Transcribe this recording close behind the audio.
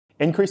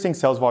Increasing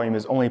sales volume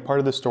is only part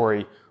of the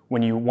story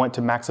when you want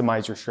to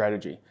maximize your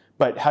strategy.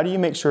 But how do you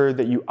make sure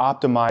that you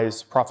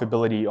optimize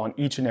profitability on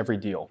each and every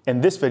deal? In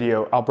this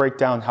video, I'll break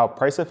down how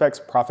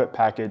Pricefx Profit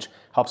Package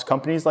helps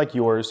companies like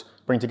yours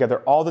bring together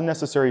all the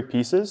necessary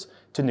pieces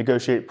to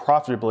negotiate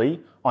profitably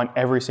on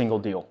every single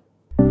deal.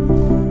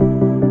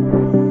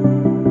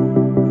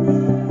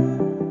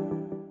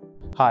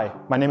 Hi,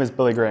 my name is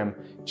Billy Graham,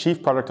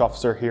 Chief Product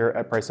Officer here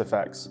at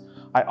Pricefx.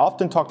 I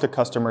often talk to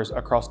customers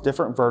across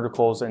different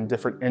verticals and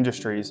different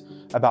industries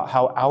about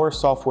how our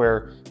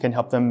software can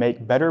help them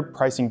make better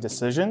pricing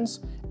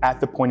decisions at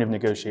the point of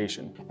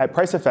negotiation. At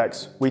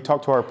Pricefx, we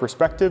talk to our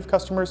prospective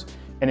customers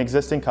and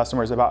existing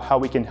customers about how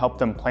we can help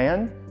them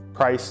plan,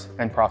 price,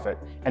 and profit.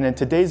 And in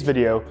today's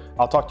video,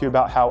 I'll talk to you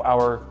about how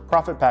our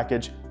profit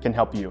package can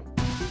help you.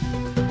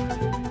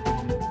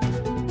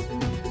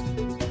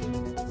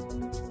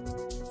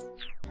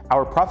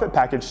 Our profit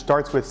package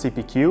starts with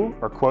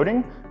CPQ, or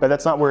quoting, but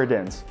that's not where it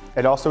ends.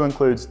 It also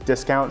includes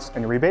discounts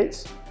and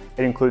rebates.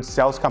 It includes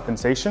sales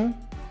compensation,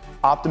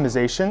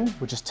 optimization,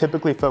 which is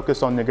typically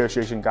focused on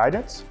negotiation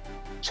guidance,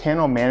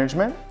 channel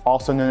management,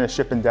 also known as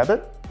ship and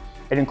debit.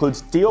 It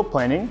includes deal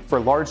planning for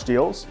large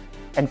deals,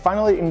 and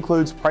finally it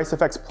includes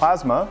Pricefx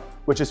Plasma,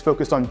 which is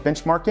focused on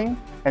benchmarking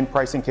and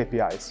pricing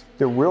KPIs.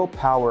 The real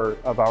power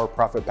of our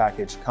profit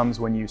package comes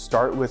when you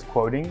start with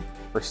quoting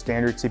or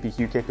standard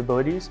CPQ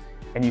capabilities,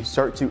 and you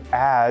start to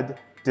add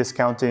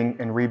discounting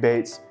and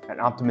rebates and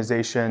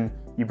optimization.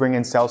 You bring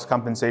in sales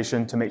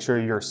compensation to make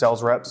sure your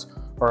sales reps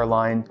are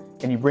aligned,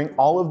 and you bring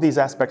all of these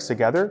aspects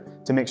together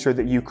to make sure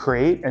that you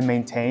create and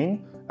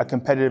maintain a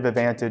competitive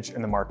advantage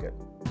in the market.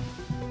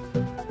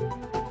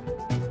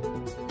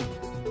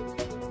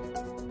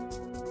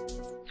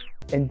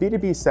 In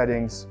B2B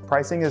settings,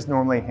 pricing is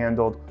normally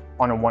handled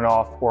on a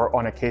one-off or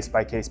on a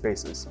case-by-case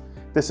basis.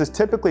 This is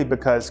typically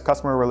because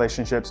customer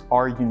relationships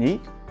are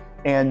unique,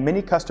 and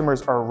many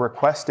customers are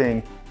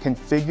requesting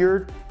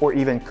configured or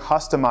even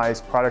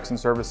customized products and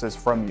services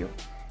from you.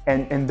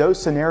 And in those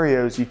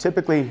scenarios, you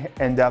typically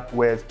end up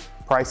with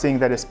pricing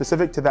that is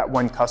specific to that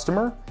one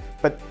customer,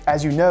 but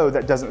as you know,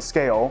 that doesn't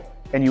scale,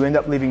 and you end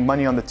up leaving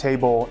money on the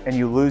table and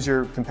you lose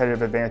your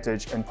competitive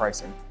advantage in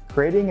pricing.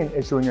 Creating and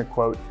issuing a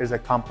quote is a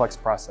complex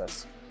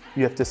process.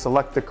 You have to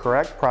select the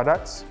correct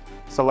products,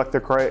 select the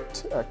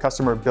correct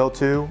customer bill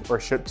to or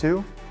ship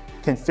to,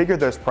 configure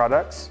those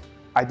products,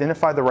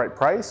 identify the right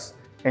price,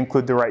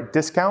 include the right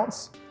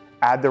discounts,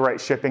 add the right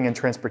shipping and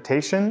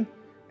transportation,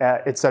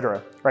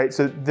 etc. Right?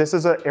 So this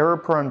is an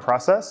error-prone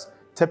process,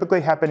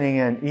 typically happening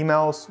in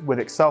emails with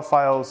Excel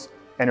files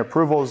and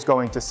approvals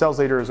going to sales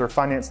leaders or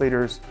finance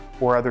leaders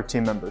or other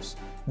team members.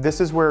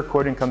 This is where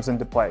quoting comes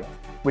into play.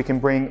 We can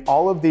bring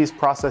all of these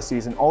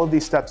processes and all of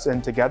these steps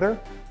in together,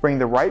 bring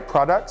the right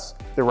products,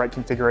 the right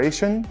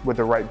configuration with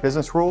the right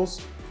business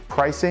rules,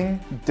 pricing,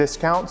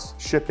 discounts,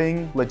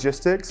 shipping,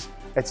 logistics,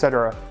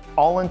 etc.,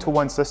 all into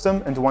one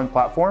system, into one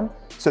platform,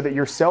 so that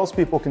your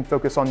salespeople can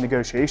focus on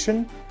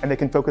negotiation and they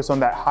can focus on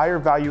that higher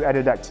value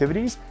added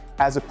activities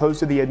as opposed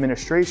to the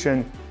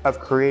administration of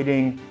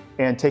creating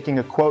and taking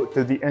a quote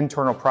through the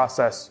internal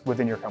process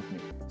within your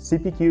company.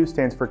 CPQ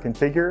stands for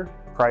configure,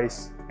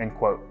 price, and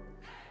quote.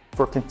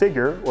 For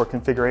configure or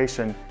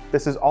configuration,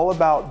 this is all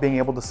about being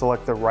able to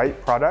select the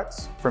right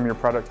products from your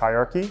product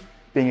hierarchy,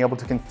 being able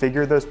to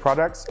configure those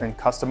products and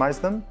customize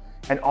them.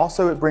 And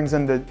also it brings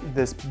in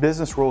this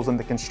business rules and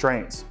the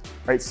constraints,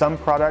 right? Some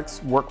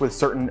products work with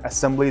certain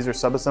assemblies or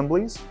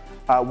sub-assemblies,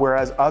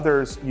 whereas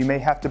others, you may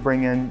have to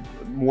bring in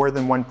more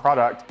than one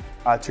product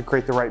to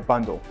create the right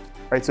bundle,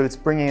 right? So it's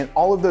bringing in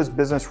all of those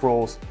business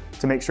rules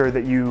to make sure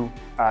that you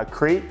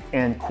create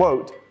and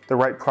quote the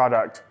right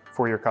product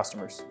for your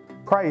customers.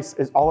 Price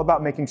is all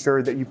about making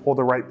sure that you pull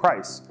the right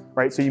price,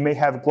 right? So you may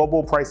have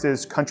global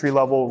prices, country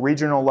level,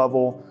 regional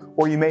level,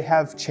 or you may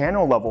have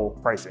channel level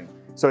pricing.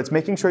 So it's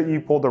making sure that you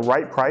pull the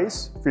right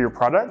price for your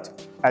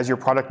product, as your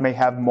product may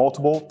have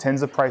multiple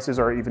tens of prices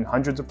or even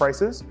hundreds of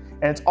prices.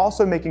 And it's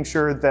also making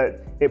sure that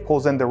it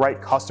pulls in the right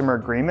customer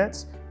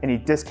agreements, any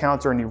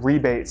discounts or any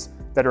rebates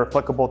that are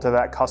applicable to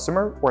that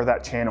customer or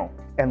that channel.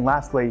 And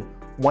lastly,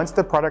 once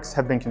the products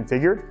have been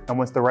configured and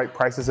once the right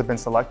prices have been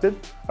selected,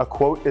 a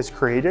quote is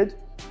created,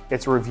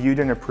 it's reviewed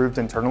and approved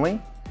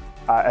internally.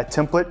 A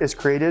template is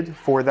created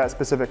for that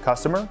specific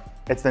customer.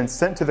 It's then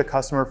sent to the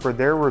customer for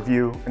their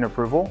review and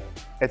approval.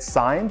 It's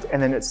signed,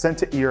 and then it's sent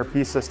to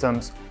ERP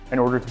systems in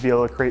order to be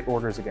able to create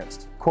orders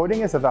against.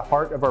 Quoting is at the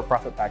heart of our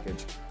profit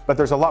package, but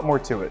there's a lot more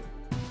to it.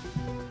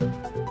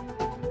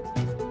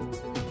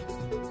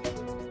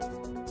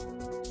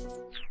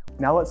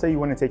 Now let's say you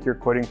want to take your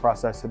quoting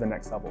process to the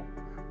next level.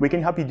 We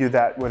can help you do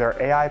that with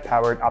our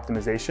AI-powered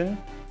optimization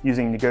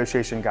using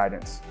negotiation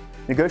guidance.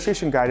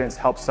 Negotiation guidance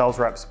helps sales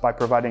reps by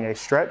providing a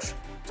stretch,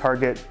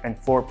 target, and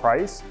floor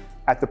price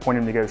at the point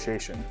of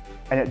negotiation.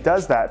 And it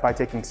does that by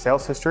taking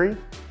sales history,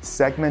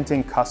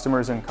 segmenting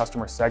customers and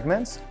customer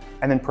segments,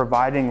 and then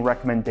providing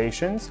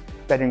recommendations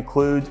that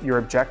include your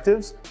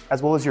objectives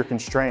as well as your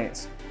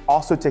constraints,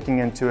 also taking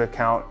into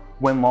account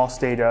win-loss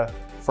data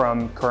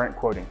from current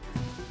quoting.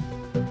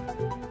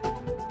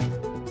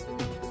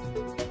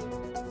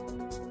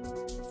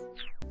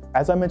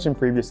 As I mentioned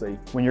previously,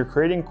 when you're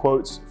creating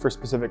quotes for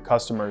specific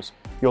customers,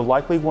 you'll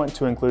likely want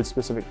to include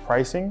specific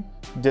pricing,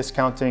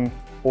 discounting,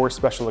 or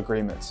special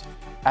agreements.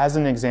 As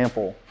an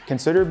example,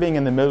 consider being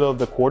in the middle of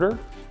the quarter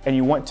and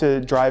you want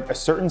to drive a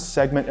certain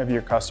segment of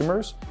your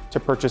customers to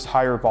purchase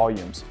higher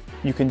volumes.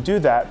 You can do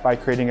that by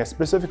creating a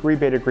specific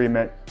rebate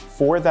agreement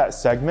for that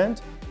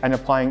segment and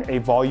applying a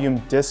volume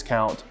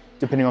discount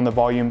depending on the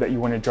volume that you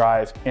want to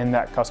drive in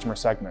that customer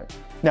segment.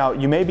 Now,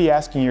 you may be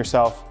asking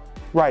yourself,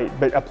 right,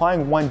 but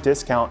applying one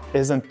discount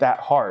isn't that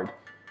hard.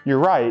 You're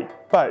right,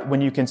 but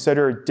when you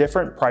consider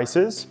different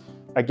prices,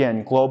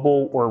 again,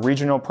 global or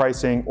regional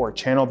pricing or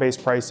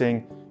channel-based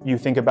pricing, you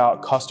think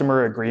about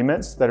customer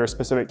agreements that are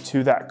specific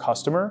to that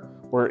customer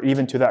or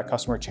even to that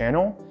customer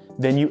channel,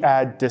 then you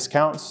add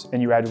discounts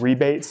and you add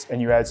rebates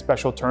and you add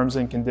special terms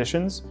and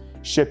conditions,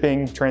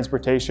 shipping,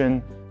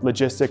 transportation,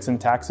 logistics,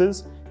 and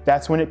taxes.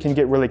 That's when it can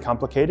get really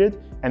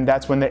complicated, and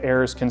that's when the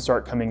errors can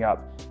start coming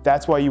up.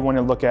 That's why you want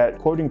to look at a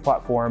quoting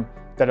platform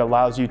that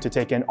allows you to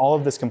take in all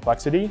of this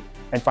complexity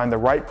and find the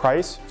right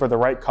price for the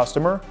right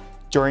customer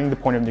during the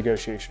point of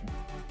negotiation.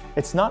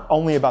 It's not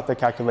only about the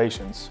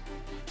calculations.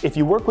 If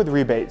you work with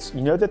rebates,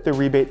 you know that the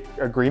rebate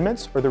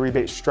agreements or the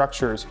rebate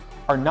structures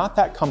are not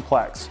that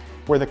complex.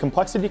 Where the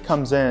complexity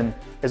comes in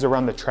is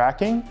around the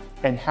tracking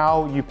and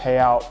how you pay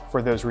out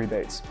for those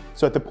rebates.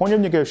 So at the point of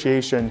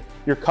negotiation,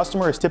 your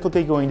customer is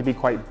typically going to be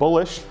quite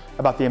bullish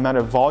about the amount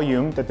of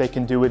volume that they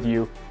can do with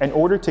you in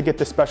order to get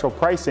the special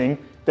pricing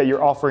that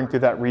you're offering through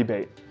that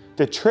rebate.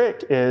 The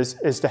trick is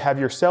to have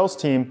your sales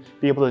team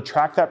be able to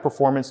track that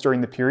performance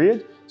during the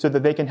period so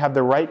that they can have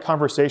the right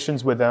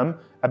conversations with them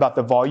about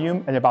the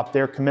volume and about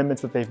their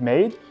commitments that they've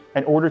made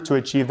in order to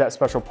achieve that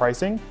special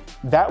pricing.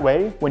 That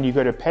way, when you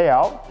go to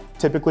payout,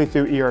 typically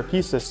through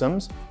ERP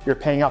systems, you're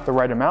paying out the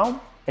right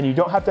amount and you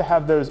don't have to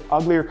have those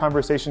uglier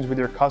conversations with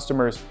your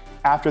customers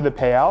after the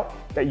payout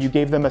that you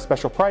gave them a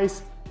special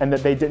price and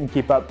that they didn't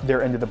keep up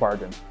their end of the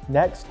bargain.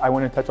 Next, I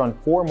want to touch on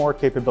 4 more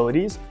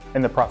capabilities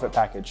in the profit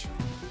package.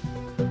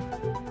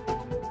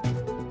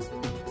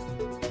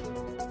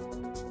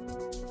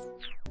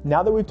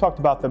 Now that we've talked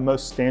about the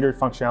most standard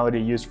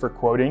functionality used for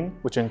quoting,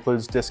 which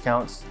includes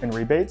discounts and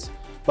rebates,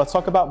 let's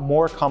talk about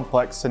more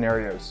complex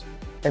scenarios.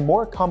 In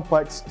more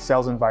complex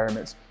sales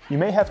environments, you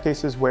may have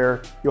cases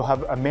where you'll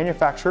have a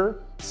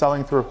manufacturer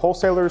selling through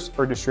wholesalers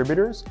or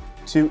distributors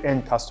to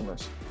end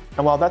customers.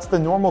 And while that's the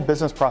normal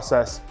business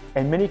process,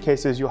 in many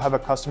cases you'll have a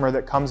customer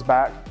that comes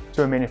back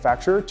to a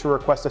manufacturer to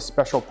request a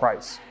special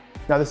price.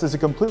 Now, this is a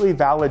completely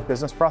valid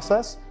business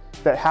process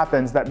that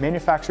happens that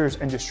manufacturers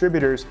and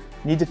distributors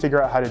need to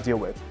figure out how to deal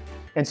with.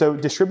 And so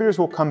distributors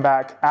will come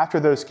back after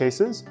those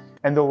cases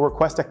and they'll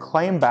request a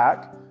claim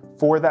back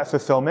for that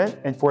fulfillment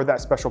and for that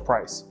special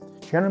price.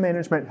 Channel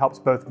management helps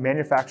both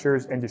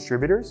manufacturers and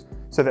distributors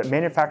so that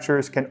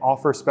manufacturers can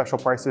offer special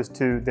prices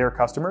to their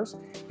customers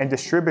and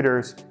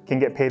distributors can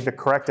get paid the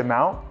correct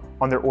amount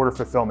on their order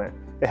fulfillment.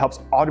 It helps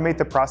automate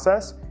the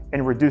process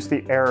and reduce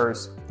the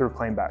errors through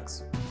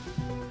claimbacks.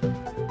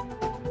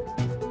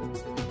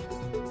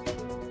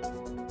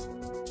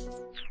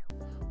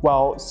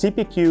 While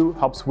CPQ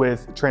helps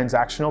with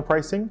transactional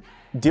pricing,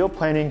 deal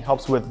planning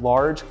helps with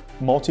large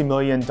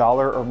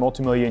multi-million-dollar or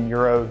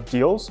multi-million-euro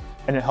deals,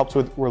 and it helps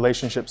with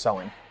relationship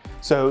selling.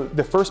 So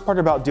the first part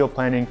about deal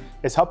planning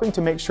is helping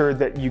to make sure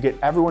that you get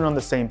everyone on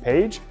the same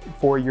page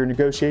for your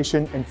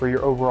negotiation and for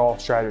your overall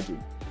strategy.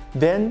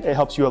 Then it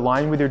helps you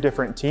align with your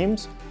different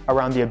teams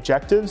around the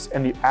objectives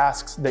and the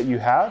asks that you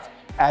have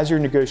as you're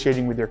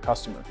negotiating with your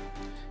customer.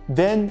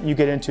 Then you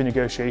get into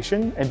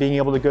negotiation and being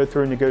able to go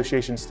through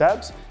negotiation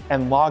steps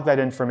and log that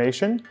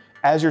information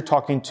as you're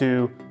talking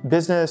to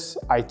business,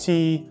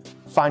 IT,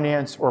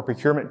 finance, or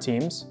procurement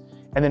teams.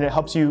 And then it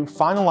helps you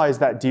finalize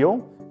that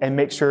deal and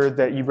make sure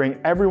that you bring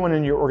everyone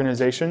in your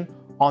organization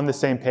on the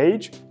same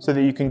page so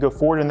that you can go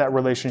forward in that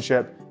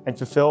relationship and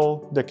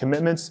fulfill the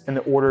commitments and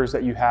the orders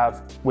that you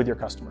have with your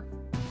customer.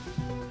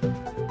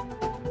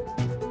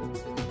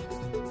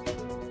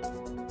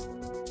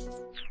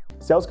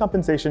 Sales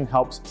compensation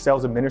helps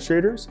sales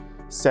administrators,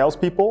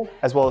 salespeople,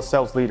 as well as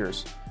sales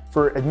leaders.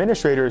 For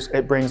administrators,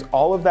 it brings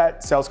all of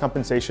that sales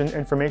compensation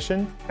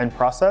information and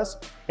process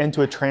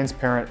into a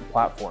transparent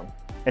platform,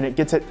 and it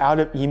gets it out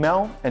of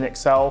email and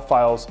Excel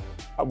files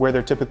where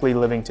they're typically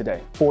living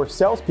today. For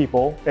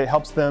salespeople, it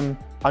helps them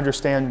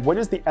understand what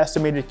is the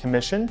estimated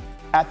commission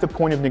at the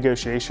point of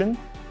negotiation,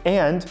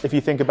 and if you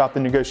think about the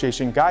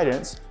negotiation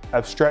guidance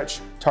of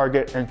stretch,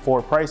 target, and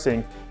floor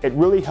pricing, it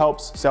really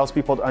helps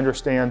salespeople to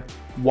understand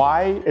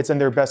why it's in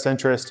their best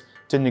interest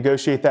to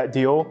negotiate that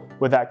deal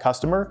with that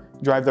customer,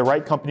 drive the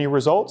right company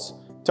results,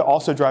 to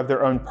also drive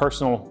their own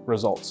personal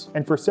results.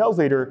 And for sales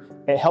leader,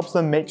 it helps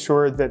them make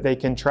sure that they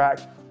can track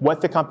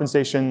what the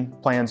compensation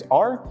plans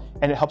are,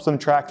 and it helps them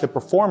track the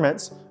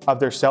performance of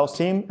their sales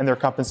team and their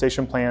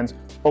compensation plans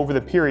over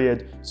the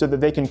period so that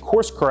they can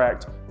course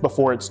correct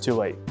before it's too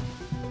late.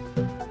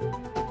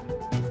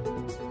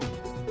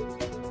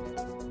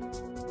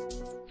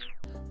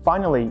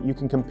 Finally, you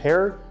can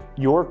compare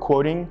your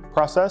quoting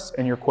process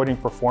and your quoting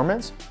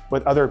performance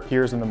with other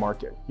peers in the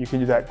market. You can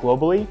do that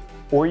globally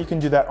or you can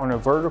do that on a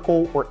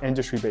vertical or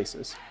industry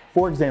basis.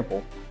 For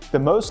example, the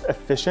most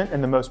efficient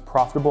and the most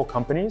profitable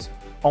companies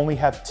only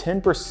have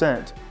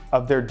 10%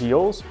 of their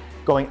deals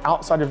going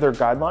outside of their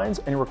guidelines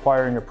and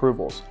requiring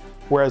approvals,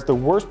 whereas the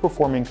worst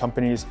performing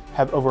companies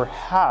have over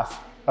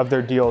half of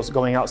their deals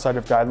going outside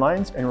of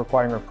guidelines and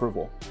requiring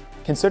approval.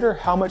 Consider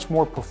how much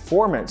more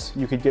performance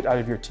you could get out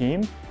of your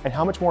team and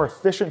how much more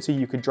efficiency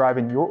you could drive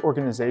in your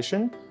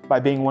organization by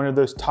being one of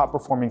those top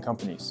performing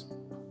companies.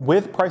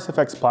 With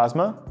Pricefx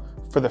Plasma,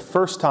 for the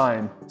first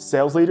time,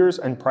 sales leaders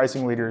and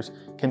pricing leaders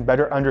can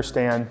better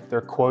understand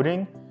their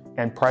quoting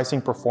and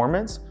pricing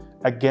performance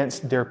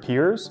against their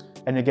peers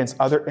and against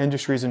other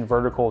industries and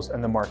verticals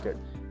in the market.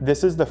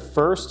 This is the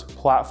first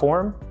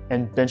platform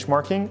and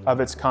benchmarking of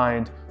its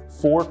kind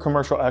for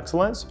commercial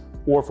excellence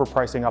or for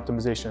pricing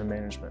optimization and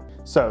management.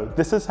 So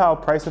this is how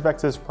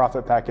Pricefx's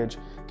profit package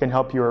can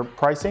help your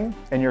pricing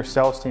and your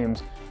sales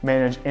teams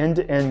manage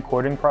end-to-end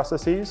quoting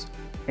processes,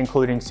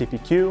 including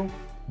CPQ,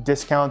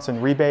 discounts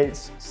and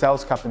rebates,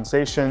 sales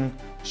compensation,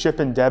 ship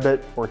and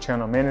debit or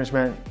channel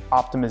management,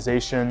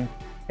 optimization,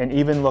 and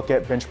even look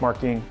at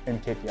benchmarking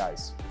and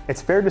KPIs.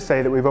 It's fair to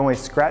say that we've only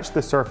scratched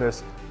the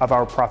surface of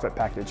our profit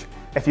package.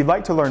 If you'd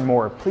like to learn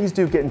more, please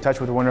do get in touch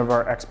with one of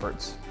our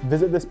experts.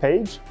 Visit this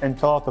page and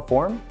fill out the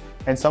form,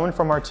 and someone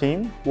from our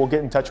team will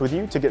get in touch with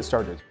you to get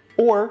started.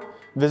 Or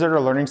visit our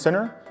Learning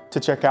Center to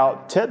check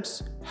out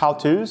tips,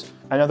 how-tos,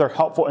 and other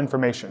helpful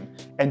information.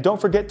 And don't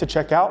forget to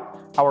check out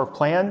our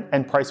plan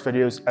and price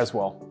videos as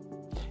well.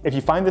 If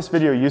you find this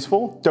video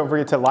useful, don't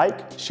forget to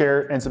like,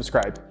 share, and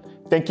subscribe.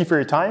 Thank you for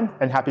your time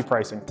and happy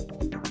pricing.